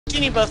Do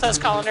you need both those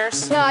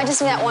colanders? No, I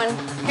just need that one.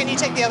 Can you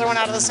take the other one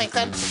out of the sink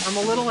then? I'm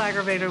a little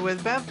aggravated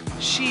with Bev.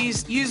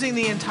 She's using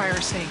the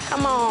entire sink.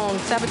 Come on,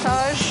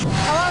 sabotage.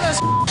 How long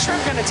is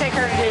shrimp gonna take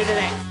her to do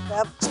today?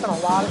 Bev spent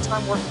a lot of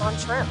time working on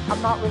shrimp.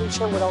 I'm not really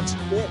sure what else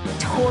you did.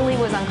 Totally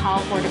was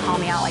uncalled for to call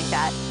me out like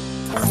that.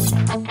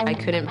 I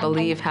couldn't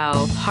believe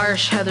how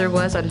harsh Heather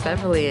was on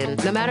Beverly,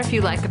 and no matter if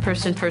you like the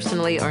person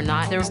personally or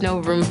not, there was no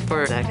room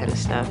for that kind of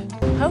stuff.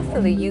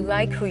 Hopefully you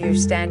like who you're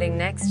standing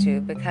next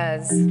to,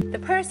 because the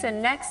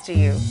person next to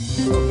you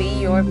will be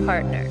your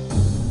partner.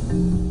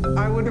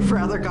 I would have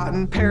rather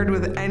gotten paired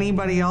with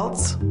anybody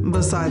else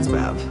besides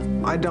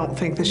Bev. I don't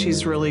think that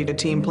she's really a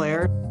team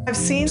player. I've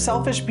seen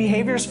selfish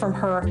behaviors from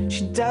her.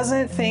 She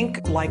doesn't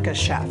think like a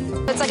chef.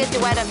 It's like a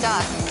duet of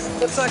duck.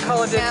 Let's not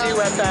call it a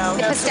duet though.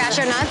 The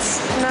pistachio nuts?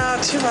 No,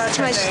 too much,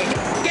 I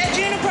think. Get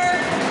juniper!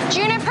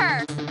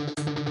 Juniper!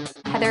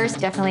 Heather's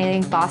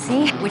definitely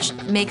bossy, which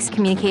makes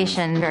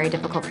communication very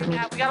difficult for me.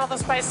 We got all the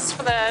spices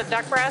for the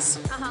duck breast.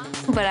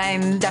 But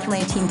I'm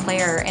definitely a team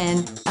player,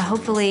 and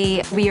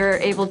hopefully we are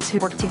able to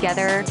work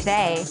together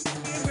today.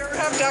 We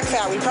have duck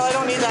fat. We probably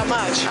don't need that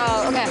much.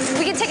 Oh, okay.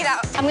 We can take it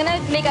out. I'm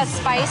gonna make a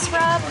spice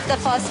rub, the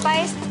fuzz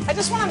spice. I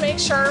just want to make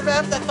sure,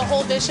 Bev, that the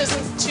whole dish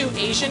isn't too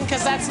Asian,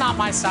 because that's not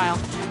my style.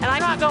 And I'm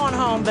not going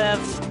home, Bev.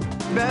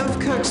 Bev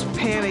cooks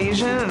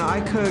Pan-Asian and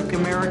I cook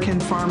American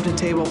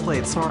farm-to-table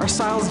plates, so our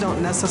styles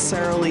don't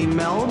necessarily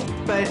meld.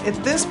 But at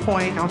this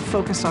point, I'm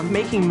focused on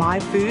making my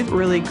food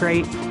really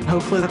great.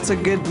 Hopefully that's a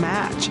good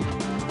match.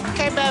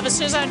 Okay, Bev, as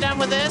soon as I'm done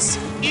with this,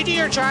 you do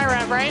your dry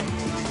rub, right?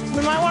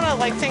 We might want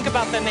to think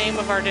about the name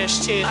of our dish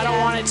too. I don't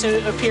want it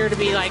to appear to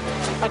be like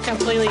a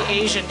completely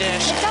Asian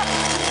dish.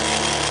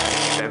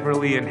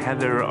 Beverly and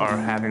Heather are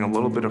having a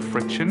little bit of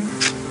friction.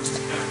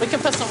 We can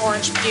put some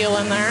orange peel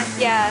in there.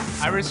 Yeah.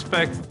 I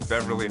respect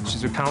Beverly.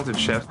 She's a talented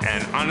chef.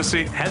 And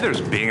honestly,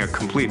 Heather's being a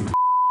complete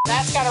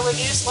That's got to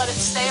reduce, let it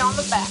stay on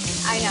the back.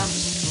 I know.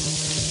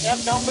 Yep,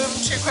 don't move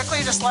them too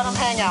quickly, just let them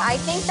hang out. I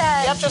think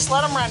that... Yep, just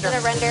let them render.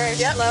 I'm gonna render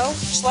slow.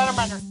 Just let them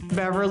render.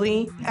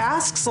 Beverly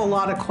asks a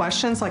lot of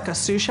questions like a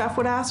sous chef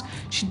would ask.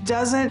 She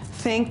doesn't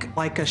think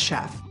like a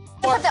chef.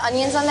 Put the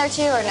onions on there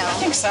too, or no? I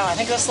think so. I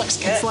think this looks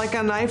good. It's like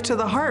a knife to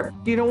the heart.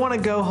 You don't want to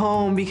go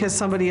home because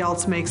somebody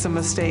else makes a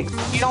mistake.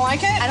 You don't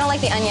like it? I don't like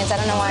the onions. I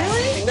don't know why.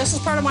 Really? This is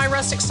part of my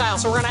rustic style,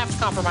 so we're gonna have to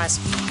compromise.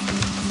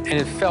 And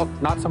it felt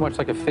not so much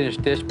like a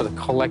finished dish, but a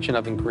collection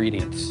of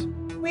ingredients.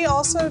 We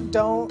also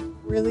don't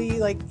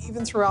really,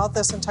 even throughout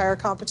this entire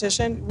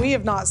competition, we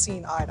have not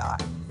seen eye to eye.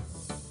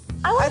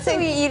 I like that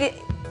we eat it.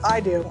 I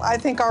do. I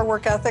think our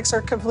work ethics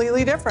are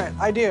completely different.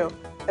 I do,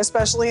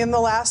 especially in the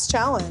last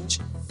challenge.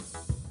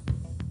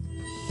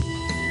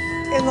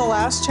 In the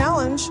last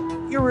challenge,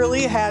 you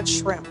really had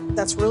shrimp.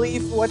 That's really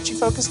what you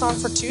focused on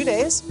for 2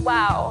 days.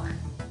 Wow,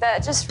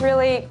 that just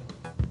really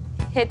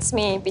hits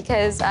me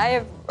because I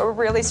have a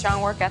really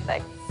strong work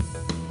ethic.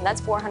 And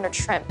that's 400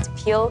 shrimp to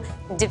peel,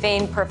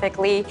 devein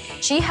perfectly.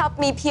 She helped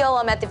me peel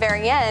them at the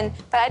very end,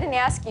 but I didn't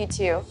ask you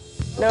to.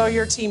 No,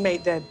 your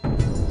teammate did.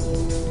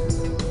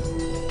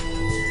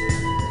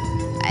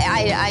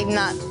 I'm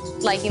not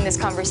liking this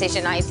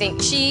conversation. I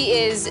think she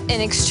is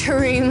an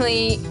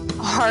extremely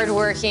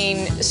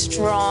hardworking,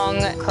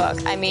 strong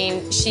cook. I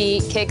mean,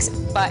 she kicks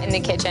butt in the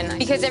kitchen.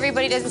 Because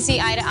everybody doesn't see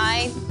eye to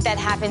eye, that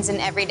happens in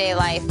everyday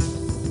life.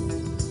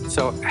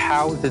 So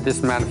how did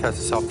this manifest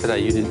itself today?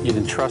 You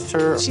didn't trust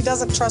her? She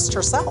doesn't trust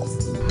herself.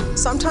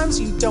 Sometimes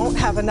you don't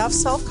have enough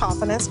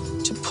self-confidence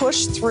to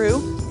push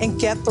through and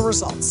get the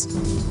results.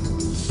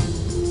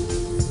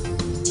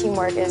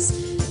 Teamwork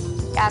is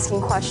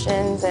asking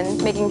questions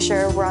and making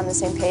sure we're on the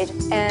same page.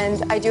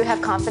 And I do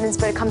have confidence,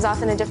 but it comes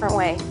off in a different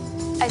way.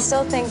 I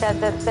still think that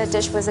the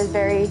dish was a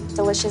very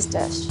delicious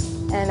dish,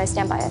 and I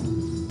stand by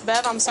it.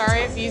 Bev, I'm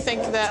sorry if you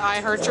think that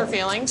I hurt your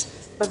feelings,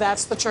 but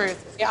that's the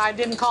truth. Yeah, I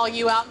didn't call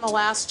you out in the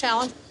last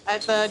challenge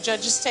at the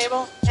judges'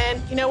 table,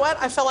 and you know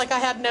what? I felt like I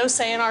had no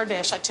say in our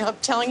dish. I'm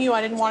telling you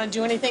I didn't want to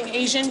do anything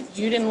Asian.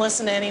 You didn't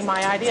listen to any of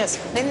my ideas.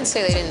 They didn't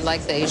say they didn't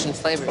like the Asian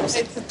flavors.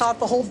 They thought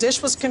the whole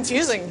dish was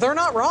confusing. They're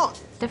not wrong.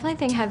 Definitely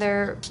think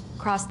Heather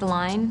crossed the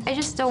line. I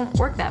just don't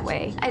work that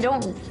way. I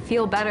don't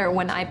feel better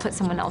when I put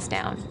someone else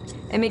down.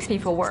 It makes me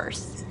feel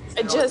worse.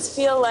 I just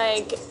feel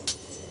like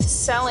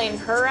selling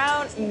her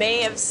out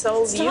may have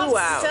sold you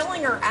out.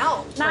 Selling her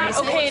out. Not,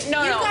 okay,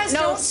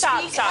 no,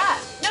 stop.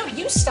 No,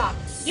 you stop.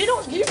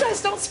 You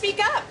guys don't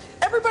speak up.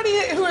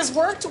 Everybody who has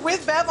worked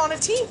with Bev on a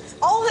team,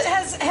 all it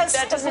has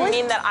That doesn't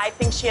mean that I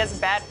think she has a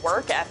bad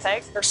work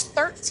ethic. There's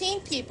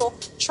 13 people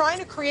trying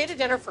to create a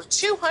dinner for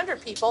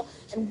 200 people,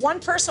 and one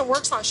person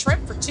works on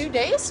shrimp for 2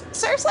 days?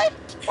 Seriously?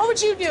 What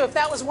would you do if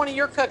that was one of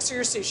your cooks or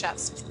your sous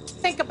chefs?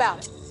 Think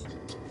about it.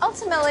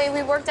 Ultimately,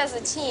 we worked as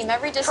a team.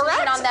 Every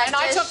decision on that and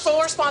I took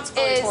full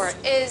responsibility for it.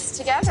 Is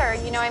together,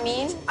 you know what I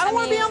mean? I don't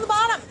want to be on the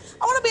bottom.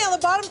 I want to be on the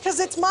bottom because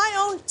it's my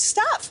own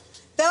stuff.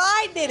 That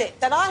I did it,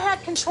 that I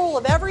had control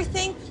of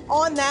everything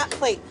on that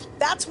plate.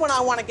 That's when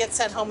I want to get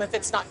sent home if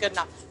it's not good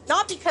enough.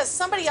 Not because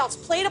somebody else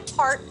played a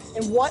part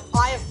in what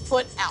I have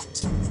put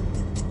out.